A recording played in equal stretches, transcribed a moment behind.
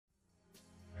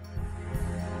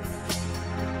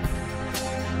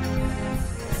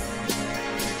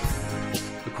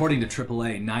according to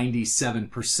AAA,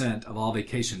 97% of all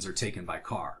vacations are taken by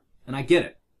car. And I get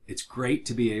it. It's great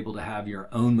to be able to have your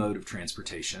own mode of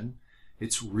transportation.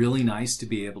 It's really nice to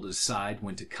be able to decide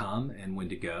when to come and when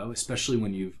to go, especially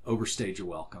when you've overstayed your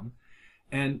welcome.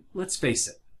 And let's face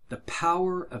it, the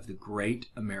power of the great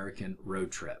American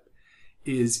road trip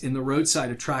is in the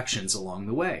roadside attractions along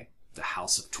the way. The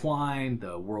House of Twine,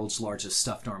 the world's largest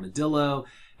stuffed armadillo,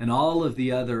 and all of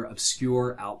the other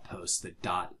obscure outposts that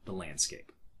dot the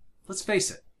landscape. Let's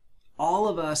face it, all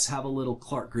of us have a little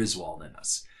Clark Griswold in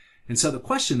us. And so the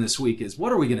question this week is,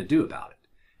 what are we going to do about it?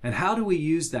 And how do we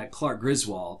use that Clark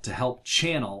Griswold to help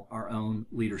channel our own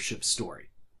leadership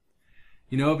story?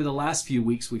 You know, over the last few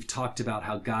weeks, we've talked about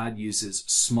how God uses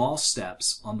small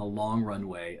steps on the long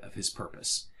runway of his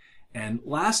purpose. And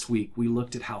last week, we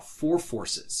looked at how 4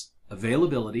 forces,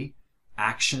 availability,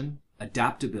 action,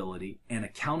 adaptability, and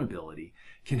accountability,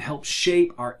 can help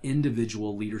shape our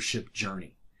individual leadership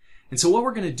journey. And so what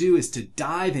we're going to do is to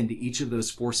dive into each of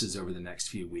those forces over the next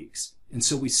few weeks. And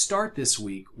so we start this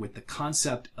week with the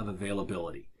concept of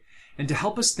availability. And to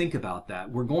help us think about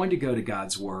that, we're going to go to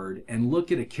God's Word and look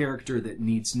at a character that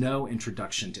needs no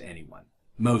introduction to anyone,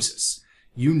 Moses.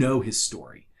 You know his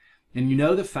story. And you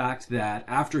know the fact that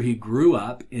after he grew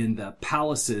up in the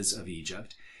palaces of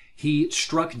Egypt, he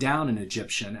struck down an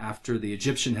Egyptian after the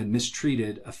Egyptian had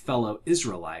mistreated a fellow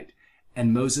Israelite,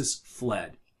 and Moses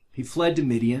fled. He fled to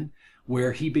Midian,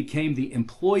 where he became the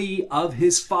employee of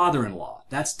his father-in-law.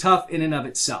 That's tough in and of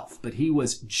itself, but he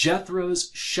was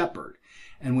Jethro's shepherd.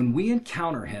 And when we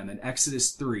encounter him in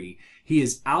Exodus 3, he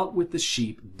is out with the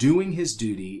sheep doing his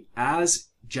duty as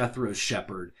Jethro's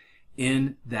shepherd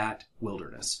in that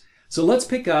wilderness. So let's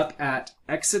pick up at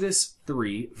Exodus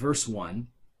 3, verse 1.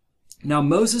 Now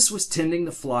Moses was tending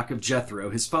the flock of Jethro,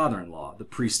 his father-in-law, the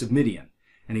priest of Midian,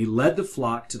 and he led the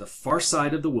flock to the far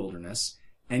side of the wilderness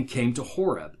and came to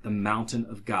Horeb, the mountain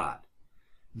of God.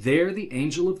 There the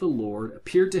angel of the Lord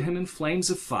appeared to him in flames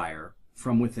of fire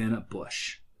from within a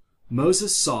bush.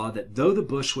 Moses saw that though the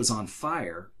bush was on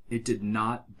fire, it did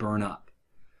not burn up.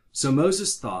 So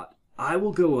Moses thought, I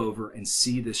will go over and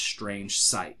see this strange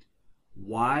sight,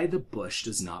 why the bush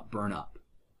does not burn up.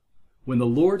 When the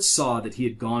Lord saw that he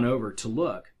had gone over to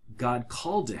look, God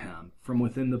called to him from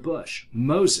within the bush,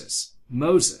 Moses,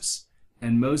 Moses.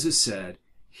 And Moses said,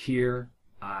 Here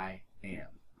I am.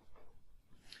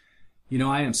 You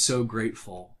know, I am so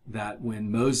grateful that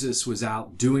when Moses was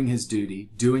out doing his duty,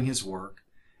 doing his work,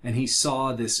 and he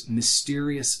saw this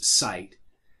mysterious sight,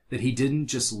 that he didn't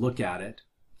just look at it,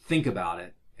 think about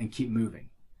it, and keep moving,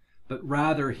 but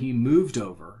rather he moved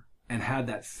over and had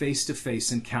that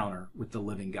face-to-face encounter with the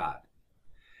living God.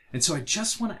 And so I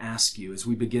just want to ask you as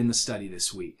we begin the study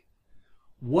this week,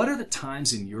 what are the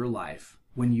times in your life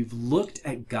when you've looked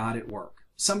at God at work,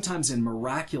 sometimes in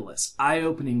miraculous,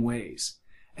 eye-opening ways,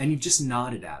 and you've just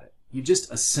nodded at it? You've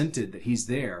just assented that he's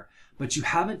there, but you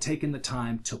haven't taken the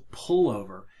time to pull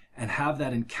over and have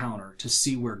that encounter to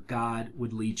see where God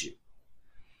would lead you.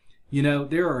 You know,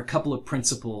 there are a couple of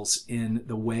principles in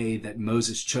the way that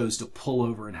Moses chose to pull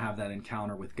over and have that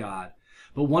encounter with God.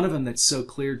 But one of them that's so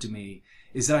clear to me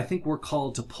is that I think we're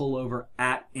called to pull over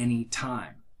at any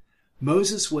time.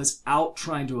 Moses was out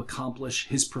trying to accomplish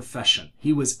his profession.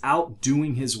 He was out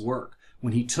doing his work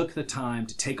when he took the time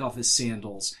to take off his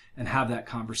sandals and have that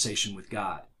conversation with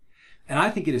God. And I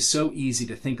think it is so easy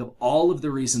to think of all of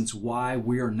the reasons why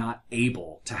we are not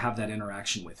able to have that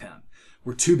interaction with him.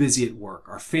 We're too busy at work.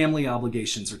 Our family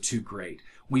obligations are too great.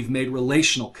 We've made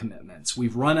relational commitments.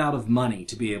 We've run out of money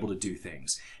to be able to do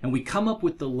things. And we come up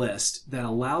with the list that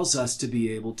allows us to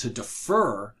be able to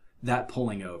defer that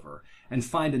pulling over and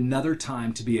find another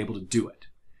time to be able to do it.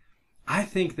 I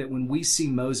think that when we see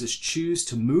Moses choose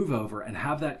to move over and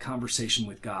have that conversation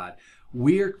with God,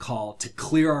 we are called to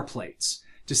clear our plates,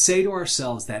 to say to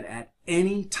ourselves that at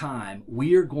any time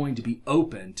we are going to be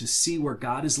open to see where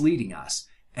God is leading us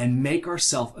and make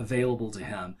ourselves available to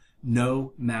him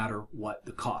no matter what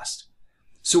the cost.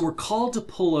 So we're called to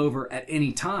pull over at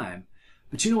any time,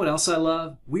 but you know what else I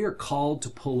love? We are called to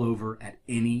pull over at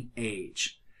any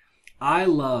age. I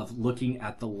love looking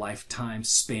at the lifetime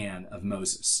span of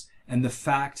Moses and the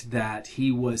fact that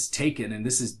he was taken, and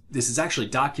this is actually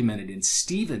documented in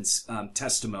Stephen's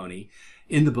testimony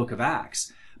in the book of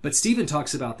Acts. But Stephen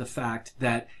talks about the fact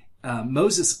that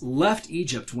Moses left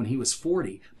Egypt when he was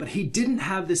 40, but he didn't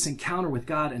have this encounter with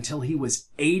God until he was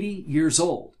 80 years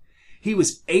old. He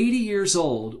was 80 years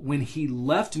old when he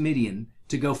left Midian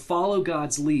to go follow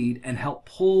God's lead and help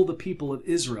pull the people of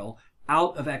Israel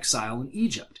out of exile in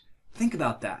Egypt. Think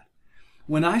about that.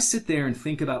 When I sit there and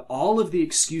think about all of the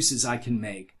excuses I can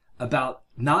make about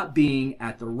not being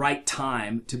at the right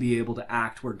time to be able to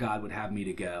act where God would have me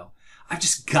to go, I've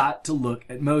just got to look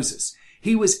at Moses.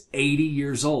 He was 80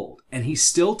 years old, and he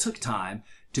still took time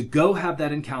to go have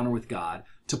that encounter with God,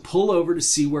 to pull over to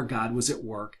see where God was at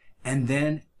work, and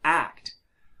then act.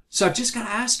 So I've just got to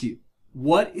ask you,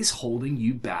 what is holding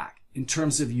you back in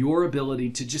terms of your ability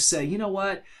to just say, you know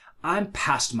what, I'm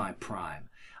past my prime.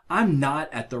 I'm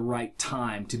not at the right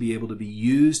time to be able to be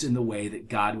used in the way that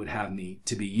God would have me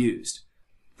to be used.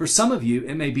 For some of you,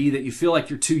 it may be that you feel like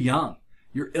you're too young.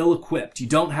 You're ill-equipped. You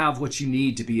don't have what you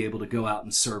need to be able to go out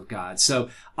and serve God. So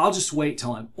I'll just wait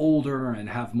till I'm older and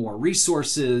have more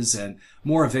resources and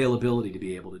more availability to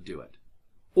be able to do it.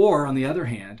 Or, on the other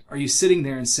hand, are you sitting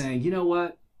there and saying, you know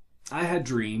what? I had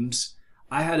dreams.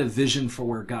 I had a vision for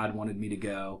where God wanted me to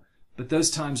go, but those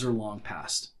times are long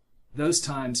past. Those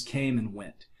times came and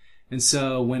went. And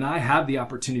so when I have the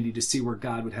opportunity to see where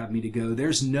God would have me to go,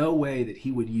 there's no way that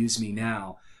he would use me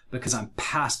now, because I'm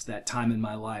past that time in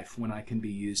my life when I can be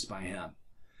used by him.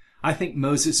 I think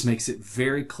Moses makes it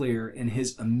very clear in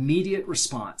his immediate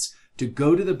response to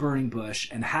go to the burning bush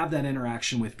and have that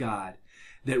interaction with God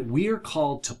that we are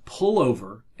called to pull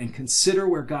over and consider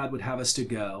where God would have us to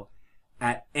go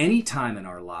at any time in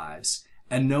our lives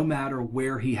and no matter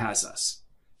where he has us.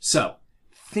 So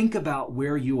think about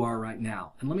where you are right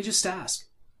now. And let me just ask,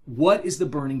 what is the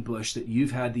burning bush that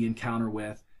you've had the encounter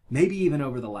with, maybe even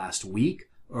over the last week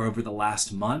or over the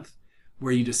last month,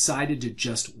 where you decided to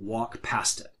just walk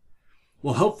past it?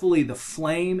 Well, hopefully the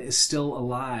flame is still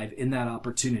alive in that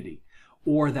opportunity,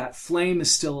 or that flame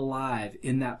is still alive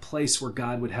in that place where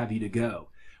God would have you to go,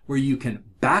 where you can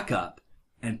back up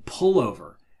and pull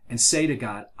over and say to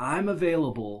God, I'm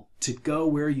available to go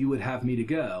where you would have me to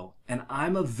go, and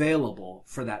I'm available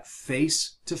for that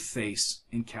face-to-face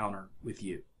encounter with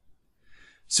you.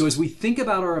 So as we think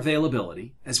about our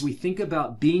availability, as we think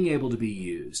about being able to be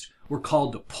used, we're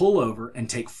called to pull over and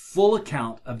take full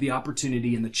account of the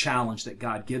opportunity and the challenge that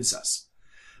God gives us.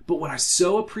 But what I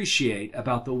so appreciate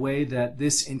about the way that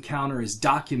this encounter is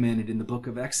documented in the book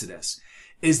of Exodus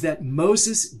is that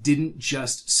Moses didn't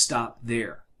just stop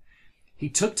there. He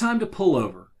took time to pull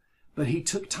over, but he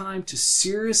took time to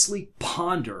seriously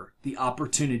ponder the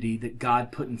opportunity that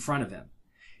God put in front of him.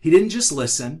 He didn't just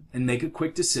listen and make a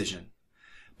quick decision,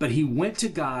 but he went to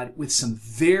God with some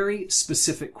very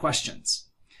specific questions.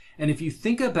 And if you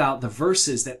think about the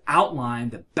verses that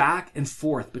outline the back and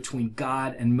forth between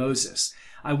God and Moses,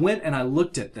 I went and I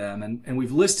looked at them, and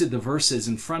we've listed the verses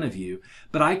in front of you,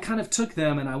 but I kind of took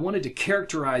them and I wanted to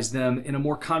characterize them in a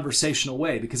more conversational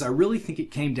way, because I really think it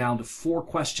came down to 4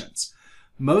 questions.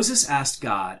 Moses asked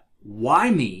God, why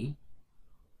me?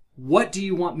 What do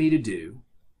you want me to do?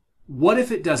 What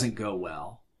if it doesn't go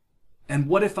well? And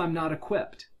what if I'm not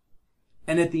equipped?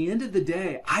 And at the end of the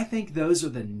day, I think those are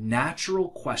the natural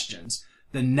questions,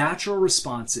 the natural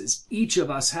responses each of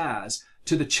us has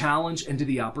to the challenge and to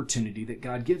the opportunity that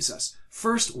God gives us.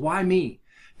 First, why me?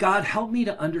 God, help me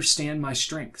to understand my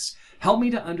strengths. Help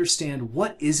me to understand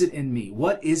what is it in me?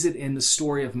 What is it in the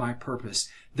story of my purpose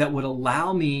that would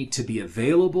allow me to be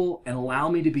available and allow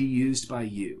me to be used by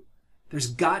you? There's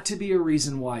got to be a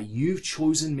reason why you've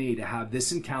chosen me to have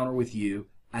this encounter with you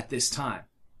at this time.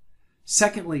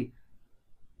 Secondly,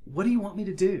 what do you want me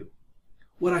to do?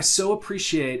 What I so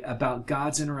appreciate about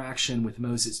God's interaction with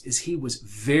Moses is he was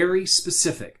very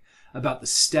specific about the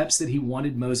steps that he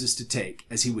wanted Moses to take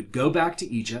as he would go back to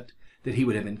Egypt, that he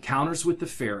would have encounters with the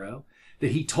Pharaoh,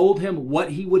 that he told him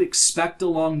what he would expect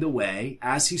along the way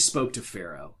as he spoke to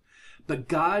Pharaoh. But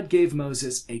God gave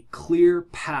Moses a clear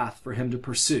path for him to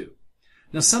pursue.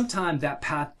 Now, sometimes that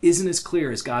path isn't as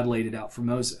clear as God laid it out for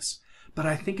Moses. But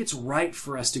I think it's right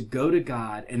for us to go to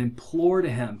God and implore to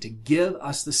him to give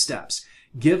us the steps,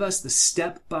 give us the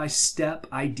step-by-step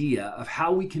idea of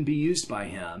how we can be used by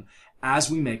him as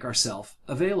we make ourselves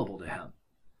available to him.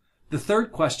 The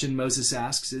third question Moses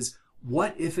asks is,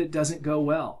 what if it doesn't go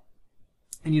well?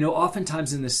 And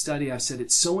oftentimes in this study, I've said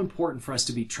it's so important for us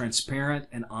to be transparent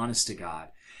and honest to God.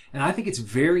 And I think it's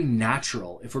very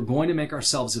natural, if we're going to make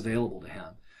ourselves available to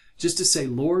him, just to say,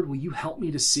 Lord, will you help me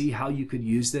to see how you could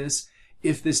use this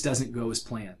if this doesn't go as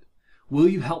planned? Will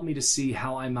you help me to see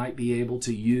how I might be able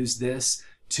to use this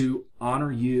to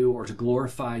honor you or to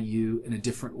glorify you in a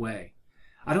different way?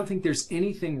 I don't think there's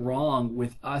anything wrong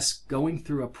with us going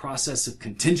through a process of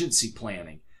contingency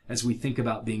planning as we think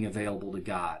about being available to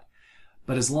God.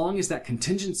 But as long as that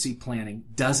contingency planning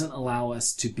doesn't allow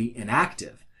us to be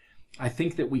inactive, I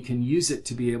think that we can use it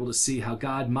to be able to see how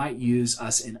God might use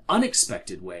us in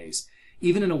unexpected ways,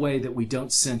 even in a way that we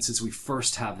don't sense as we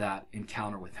first have that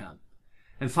encounter with him.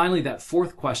 And finally, that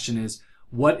fourth question is,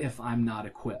 what if I'm not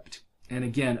equipped? And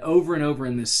again, over and over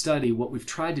in this study, what we've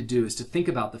tried to do is to think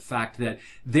about the fact that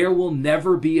there will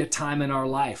never be a time in our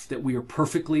life that we are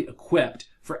perfectly equipped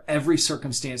for every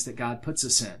circumstance that God puts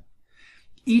us in.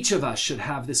 Each of us should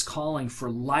have this calling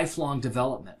for lifelong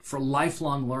development, for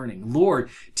lifelong learning. Lord,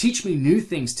 teach me new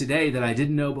things today that I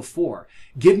didn't know before.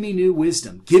 Give me new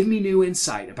wisdom. Give me new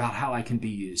insight about how I can be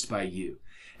used by you.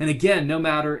 And again, no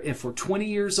matter if we're 20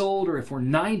 years old or if we're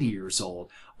 90 years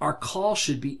old, our call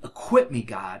should be, equip me,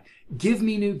 God. Give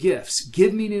me new gifts.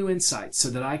 Give me new insights so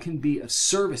that I can be of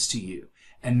service to you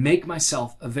and make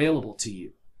myself available to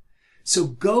you. So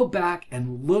go back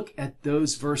and look at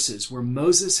those verses where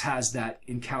Moses has that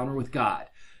encounter with God.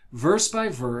 Verse by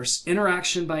verse,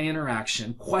 interaction by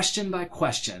interaction, question by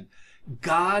question,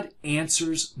 God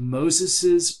answers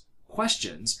Moses's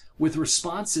questions with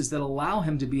responses that allow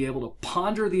him to be able to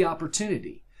ponder the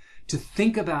opportunity, to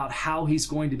think about how he's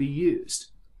going to be used.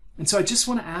 And so I just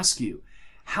want to ask you,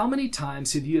 how many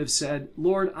times have you said,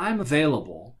 Lord, I'm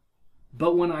available,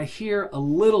 but when I hear a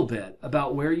little bit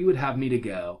about where you would have me to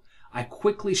go, I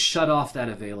quickly shut off that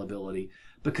availability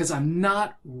because I'm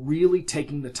not really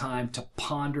taking the time to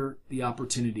ponder the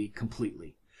opportunity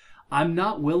completely. I'm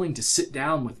not willing to sit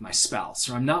down with my spouse,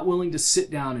 or I'm not willing to sit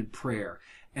down in prayer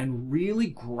and really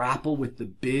grapple with the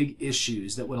big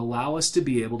issues that would allow us to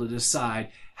be able to decide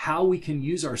how we can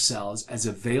use ourselves as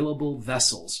available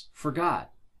vessels for God.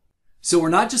 So we're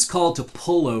not just called to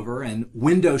pull over and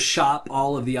window shop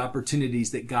all of the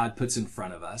opportunities that God puts in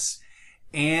front of us.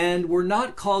 And we're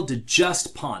not called to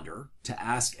just ponder, to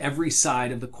ask every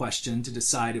side of the question to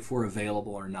decide if we're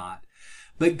available or not.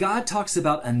 But God talks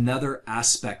about another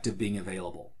aspect of being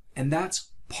available, and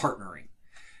that's partnering.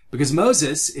 Because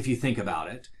Moses, if you think about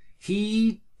it,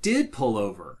 he did pull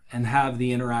over and have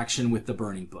the interaction with the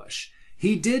burning bush.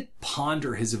 He did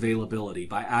ponder his availability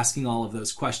by asking all of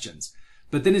those questions.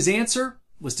 But then his answer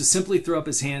was to simply throw up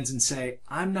his hands and say,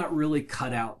 I'm not really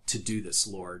cut out to do this,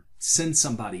 Lord. Send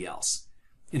somebody else.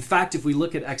 In fact, if we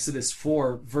look at Exodus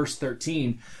 4, verse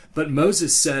 13, but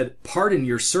Moses said, pardon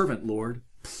your servant, Lord.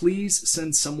 Please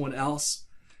send someone else.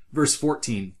 Verse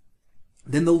 14,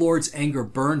 then the Lord's anger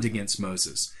burned against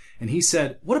Moses, and he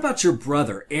said, what about your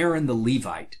brother, Aaron the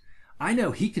Levite? I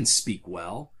know he can speak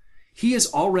well. He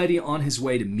is already on his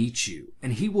way to meet you,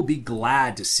 and he will be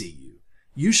glad to see you.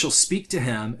 You shall speak to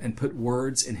him and put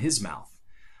words in his mouth.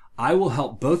 I will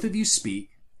help both of you speak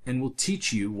and will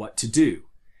teach you what to do.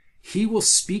 He will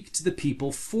speak to the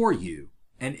people for you,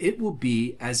 and it will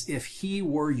be as if he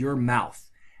were your mouth,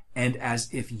 and as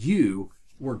if you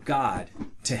were God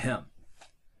to him.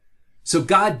 So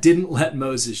God didn't let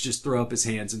Moses just throw up his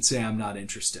hands and say, I'm not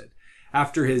interested.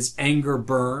 After his anger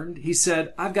burned, he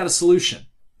said, I've got a solution.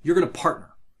 You're going to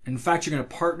partner. In fact, you're going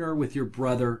to partner with your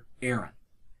brother Aaron.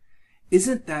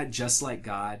 Isn't that just like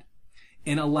God?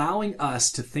 In allowing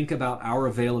us to think about our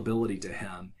availability to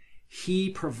him, he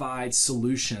provides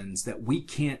solutions that we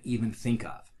can't even think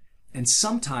of. And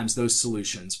sometimes those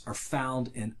solutions are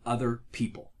found in other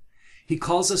people. He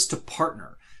calls us to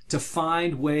partner, to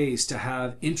find ways to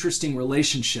have interesting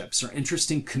relationships or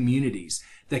interesting communities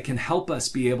that can help us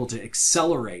be able to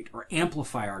accelerate or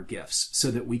amplify our gifts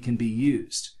so that we can be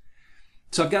used.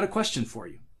 So I've got a question for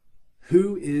you.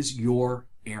 Who is your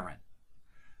Aaron?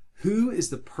 Who is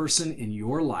the person in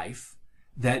your life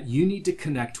that you need to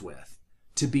connect with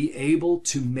to be able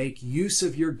to make use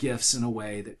of your gifts in a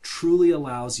way that truly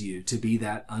allows you to be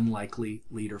that unlikely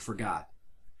leader for God?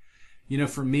 You know,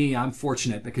 for me, I'm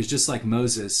fortunate because just like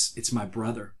Moses, it's my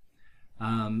brother.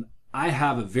 I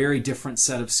have a very different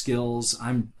set of skills.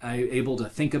 I'm able to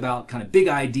think about kind of big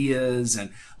ideas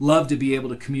and love to be able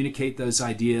to communicate those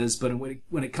ideas. But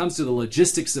when it comes to the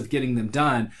logistics of getting them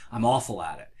done, I'm awful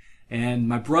at it. And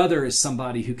my brother is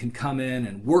somebody who can come in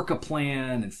and work a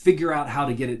plan and figure out how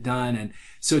to get it done. And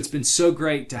so it's been so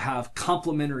great to have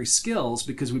complementary skills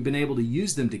because we've been able to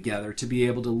use them together to be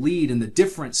able to lead in the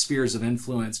different spheres of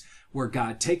influence where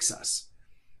God takes us.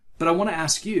 But I want to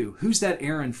ask you, who's that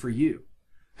Aaron for you?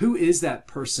 Who is that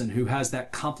person who has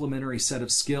that complementary set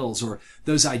of skills or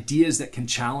those ideas that can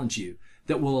challenge you,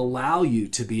 that will allow you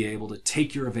to be able to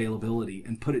take your availability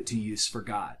and put it to use for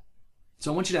God?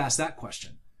 So I want you to ask that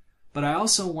question. But I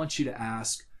also want you to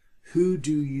ask, who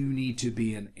do you need to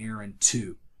be an Aaron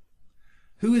to?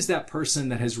 Who is that person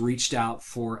that has reached out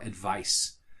for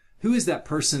advice? Who is that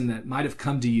person that might have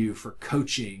come to you for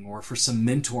coaching or for some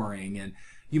mentoring, and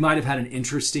you might have had an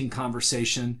interesting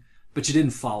conversation, but you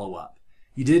didn't follow up?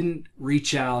 You didn't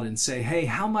reach out and say, hey,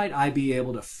 how might I be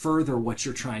able to further what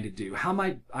you're trying to do? How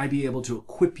might I be able to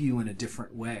equip you in a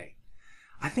different way?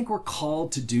 I think we're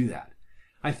called to do that.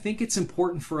 I think it's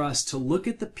important for us to look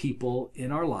at the people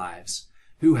in our lives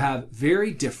who have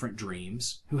very different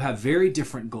dreams, who have very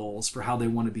different goals for how they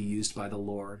want to be used by the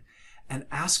Lord, and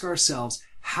ask ourselves,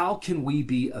 how can we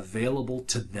be available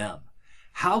to them?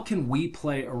 How can we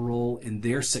play a role in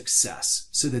their success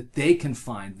so that they can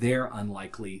find their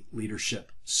unlikely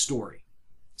leadership story?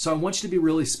 So I want you to be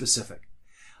really specific.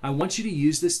 I want you to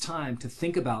use this time to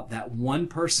think about that one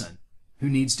person who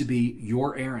needs to be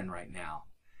your Aaron right now.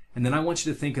 And then I want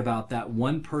you to think about that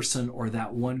one person or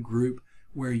that one group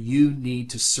where you need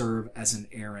to serve as an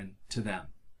Aaron to them.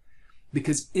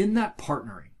 Because in that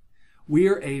partnering, we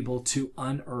are able to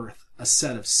unearth a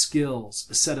set of skills,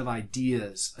 a set of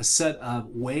ideas, a set of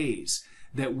ways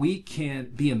that we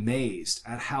can be amazed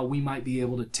at how we might be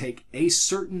able to take a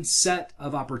certain set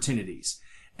of opportunities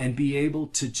and be able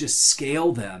to just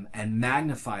scale them and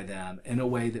magnify them in a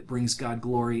way that brings God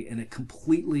glory in a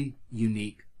completely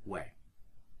unique way.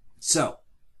 So,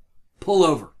 pull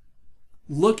over.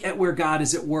 Look at where God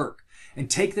is at work and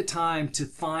take the time to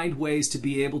find ways to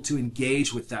be able to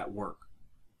engage with that work.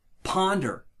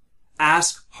 Ponder.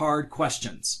 Ask hard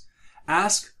questions.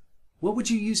 Ask, what would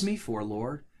you use me for,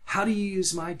 Lord? How do you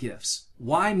use my gifts?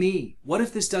 Why me? What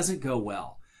if this doesn't go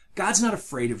well? God's not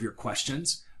afraid of your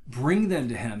questions. Bring them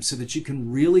to him so that you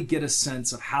can really get a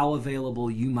sense of how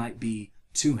available you might be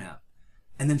to him.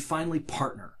 And then finally,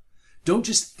 partner. Don't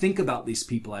just think about these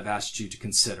people I've asked you to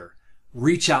consider.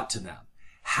 Reach out to them.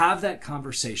 Have that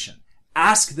conversation.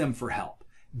 Ask them for help.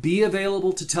 Be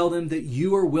available to tell them that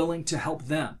you are willing to help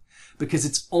them. Because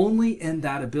it's only in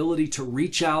that ability to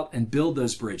reach out and build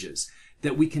those bridges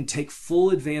that we can take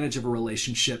full advantage of a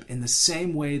relationship in the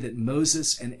same way that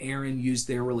Moses and Aaron used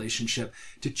their relationship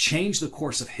to change the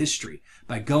course of history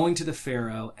by going to the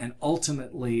Pharaoh and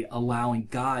ultimately allowing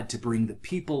God to bring the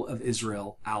people of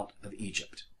Israel out of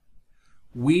Egypt.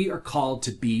 We are called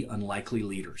to be unlikely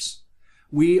leaders.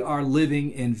 We are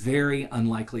living in very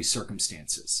unlikely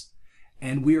circumstances,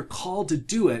 and we are called to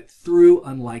do it through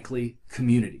unlikely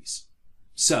communities.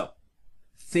 So,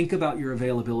 think about your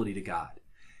availability to God.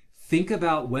 Think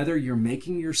about whether you're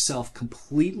making yourself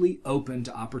completely open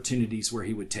to opportunities where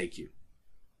he would take you.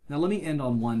 Now, let me end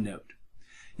on one note.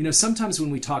 Sometimes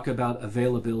when we talk about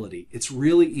availability, it's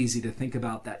really easy to think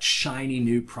about that shiny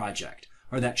new project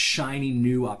or that shiny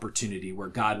new opportunity where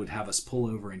God would have us pull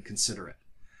over and consider it.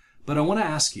 But I want to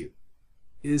ask you,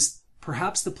 is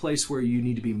perhaps the place where you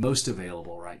need to be most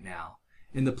available right now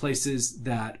in the places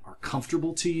that are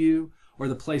comfortable to you, or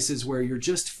the places where you're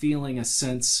just feeling a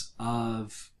sense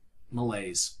of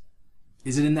malaise?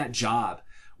 Is it in that job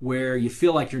where you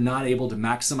feel like you're not able to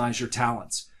maximize your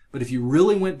talents, but if you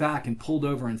really went back and pulled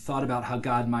over and thought about how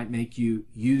God might make you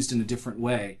used in a different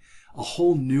way, a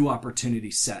whole new opportunity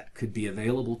set could be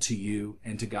available to you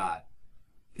and to God?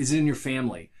 Is it in your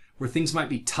family where things might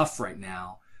be tough right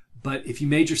now, but if you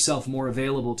made yourself more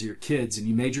available to your kids and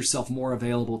you made yourself more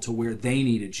available to where they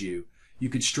needed you, you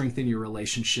could strengthen your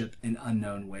relationship in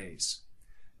unknown ways?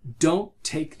 Don't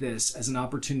take this as an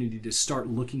opportunity to start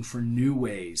looking for new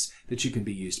ways that you can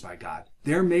be used by God.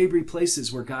 There may be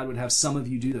places where God would have some of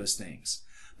you do those things,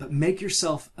 but make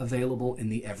yourself available in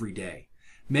the everyday.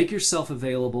 Make yourself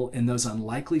available in those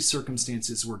unlikely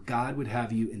circumstances where God would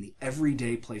have you in the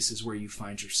everyday places where you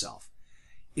find yourself.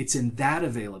 It's in that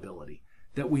availability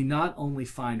that we not only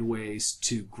find ways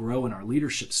to grow in our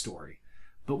leadership story,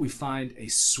 but we find a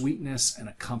sweetness and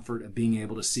a comfort of being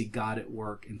able to see God at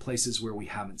work in places where we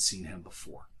haven't seen him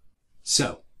before.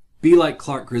 So, be like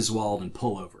Clark Griswold and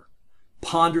pull over.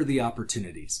 Ponder the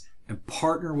opportunities and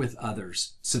partner with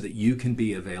others so that you can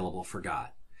be available for God.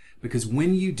 Because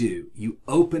when you do, you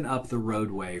open up the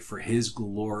roadway for his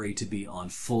glory to be on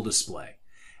full display.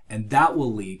 And that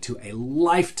will lead to a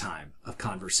lifetime of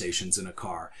conversations in a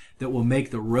car that will make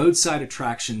the roadside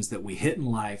attractions that we hit in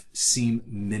life seem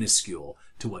minuscule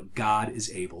to what God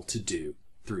is able to do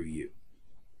through you.